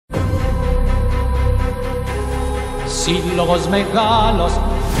Σύλλογος μεγάλος.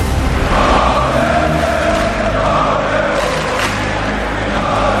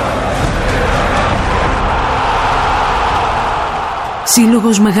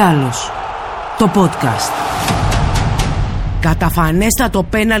 Σύλλογος μεγάλος. Το podcast. Καταφανέστατο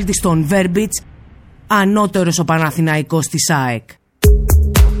πέναλτι στον Βέρμπιτς. Ανώτερος ο Παναθηναϊκός της ΑΕΚ.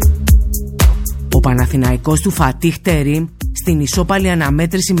 Ο Παναθηναϊκός του Φατίχ Τερίμ στην ισόπαλη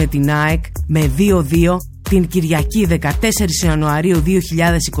αναμέτρηση με την ΑΕΚ με 2-2 την Κυριακή 14 Ιανουαρίου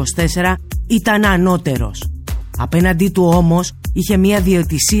 2024 ήταν ανώτερος. Απέναντί του όμως είχε μια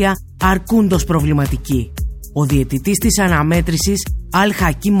διαιτησία αρκούντος προβληματική. Ο διαιτητής της αναμέτρησης Αλ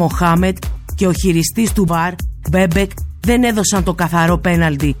Χακίμ Μοχαμέντ και ο χειριστής του VAR Μπέμπεκ δεν έδωσαν το καθαρό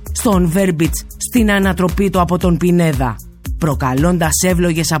πέναλτι στον Βέρμπιτς στην ανατροπή του από τον Πινέδα, προκαλώντας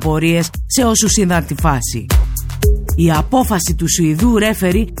εύλογες απορίες σε όσους είδαν τη φάση. Η απόφαση του Σουηδού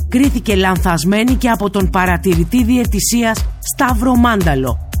ρέφερη κρίθηκε λανθασμένη και από τον παρατηρητή διαιτησίας Σταύρο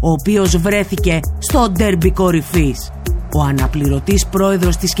Μάνταλο, ο οποίος βρέθηκε στο ντέρμπι κορυφής. Ο αναπληρωτής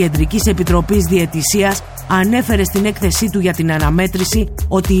πρόεδρος της Κεντρικής Επιτροπής Διαιτησίας ανέφερε στην έκθεσή του για την αναμέτρηση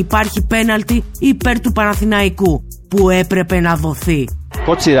ότι υπάρχει πέναλτι υπέρ του Παναθηναϊκού που έπρεπε να δοθεί.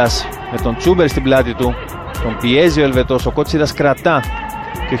 Κότσιρας με τον Τσούμπερ στην πλάτη του, τον πιέζει ο Ελβετός, ο Κότσιρας κρατά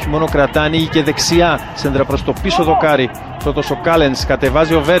και όχι μόνο κρατά, ανοίγει και δεξιά, σέντρα προς το πίσω δοκάρι. Πρώτος ο Κάλενς,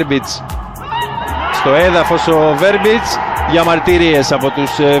 κατεβάζει ο Βέρμπιτς στο έδαφος, ο Βέρμπιτς για μαρτυρίες από τους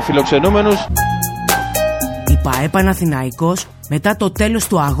φιλοξενούμενους. Η ΠΑΕ Παναθηναϊκός μετά το τέλος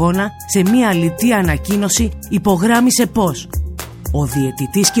του αγώνα σε μια λιτή ανακοίνωση υπογράμμισε πως ο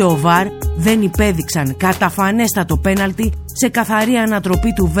διαιτητής και ο VAR δεν υπέδειξαν καταφανέστατο πέναλτι σε καθαρή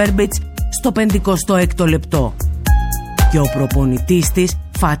ανατροπή του Βέρμπιτς στο 56ο λεπτό. Και ο προπονητής της,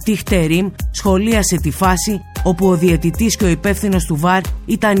 Φατίχ Τερίμ, σχολίασε τη φάση όπου ο διαιτητής και ο υπεύθυνος του VAR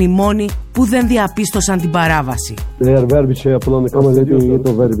ήταν οι μόνοι που δεν διαπίστωσαν την παράβαση. Για το Βέρμπιτς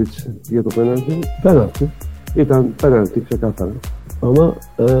για το πέναλτι. Ήταν πέναλτι ξεκάθαρα. Αλλά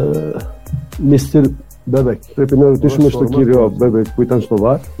Mr. Μπέμπεκ, πρέπει να ρωτήσουμε στον κύριο Μπέμπεκ που ήταν στο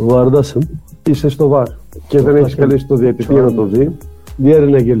VAR. Βαρδάσαν, είσαι στο VAR και δεν έχεις καλέσει το διαιτητή για να το δει.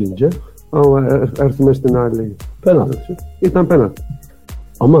 Διέρνε γελίντζε. Αν έρθουμε στην άλλη πέναλτι, ήταν πέναλτι.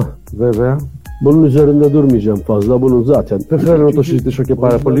 Αλλά βέβαια δεν θέλω να το συζητήσω και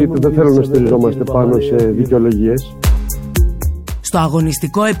πάρα πολύ, δεν θέλω να στηριζόμαστε πάνω σε δικαιολογίες. Στο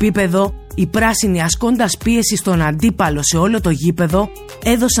αγωνιστικό επίπεδο, οι πράσινοι, ασκώντας πίεση στον αντίπαλο σε όλο το γήπεδο,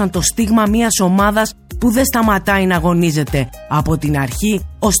 έδωσαν το στίγμα μιας ομάδας που δεν σταματάει να αγωνίζεται από την αρχή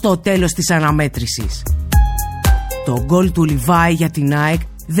ως το τέλος της αναμέτρησης. Το γκολ του Λιβάη για την ΑΕΚ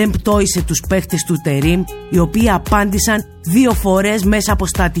δεν πτώησε τους παίχτες του Τερίμ, οι οποίοι απάντησαν 2 φορές μέσα από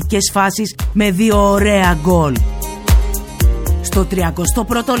στατικές φάσεις με 2 ωραία γκολ. Στο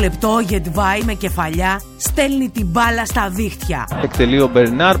 31ο λεπτό ο Γετβάη με κεφαλιά στέλνει την μπάλα στα δίχτυα. Εκτελεί ο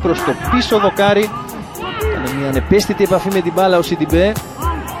Μπερνάρ προς το πίσω δοκάρι. Κάνει μια ανεπαίσθητη επαφή με την μπάλα ο Σιντιμπέ.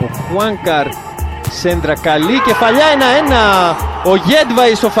 Ο Χουάνκαρ, σέντρα καλή, κεφαλιά 1-1. Ο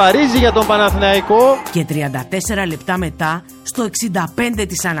Γετβάη σοφαρίζει για τον Παναθηναϊκό. Και 34 λεπτά μετά, στο 65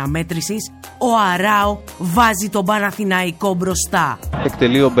 της αναμέτρησης, ο Αράο βάζει τον Παναθηναϊκό μπροστά.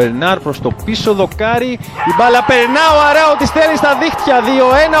 Εκτελεί ο Μπερνάρ προς το πίσω δοκάρι. Η μπάλα περνά, ο Αράο τη στέλνει στα δίχτυα.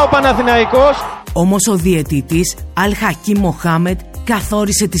 2-1 ο Παναθηναϊκός. Όμως ο διαιτητής Αλ Χακίμ Μοχαμέντ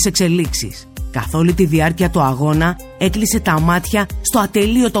καθόρισε τις εξελίξεις. Καθ' όλη τη διάρκεια του αγώνα έκλεισε τα μάτια στο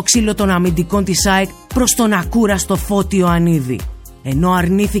ατελείωτο ξύλο των αμυντικών της ΑΕΚ προς τον ακούραστο Φώτιο Ανίδη. Ενώ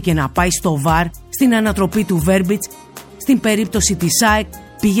αρνήθηκε να πάει στο VAR στην ανατροπή του Βέρμπιτς, στην περίπτωση της ΑΕΚ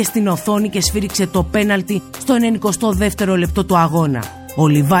πήγε στην οθόνη και σφύριξε το πέναλτι στο 92ο λεπτό του αγώνα. Ο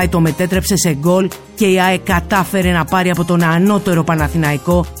Λιβάη το μετέτρεψε σε γκολ και η ΑΕΚ κατάφερε να πάρει από τον ανώτερο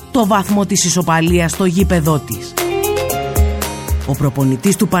Παναθηναϊκό το βαθμό της ισοπαλίας στο γήπεδό της. Ο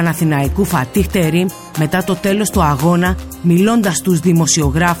προπονητής του Παναθηναϊκού Φατίχ Τερίμ μετά το τέλος του αγώνα, μιλώντας στους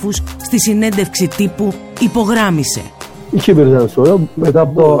δημοσιογράφους στη συνέντευξη τύπου, υπογράμμισε: Είχε μπερδέψει. Μετά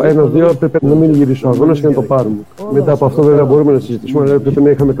από το 1-2 πρέπει να μην γυρίσει ο αγώνας και να το πάρουμε. Μετά από αυτό βέβαια μπορούμε να συζητήσουμε, αλλά πρέπει να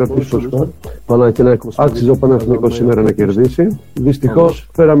είχαμε κρατήσει το σκορ. Άξιζε ο Παναθηναϊκός σήμερα να κερδίσει. Δυστυχώς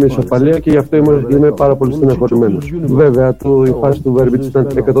φέραμε ισοπαλία και γι' αυτό είμαι πάρα πολύ στεναχωρημένος. Βέβαια η φάση του Βέρμπιτς ήταν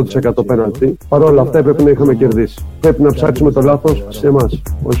 100% πέναλτι. Παρ' όλα αυτά έπρεπε να είχαμε κερδίσει. Πρέπει να ψάξουμε το λάθος σε εμάς,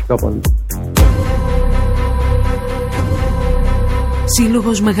 όχι κάπου αλλού.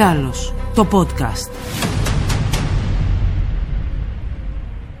 Σύλλογος μεγάλος. Το podcast.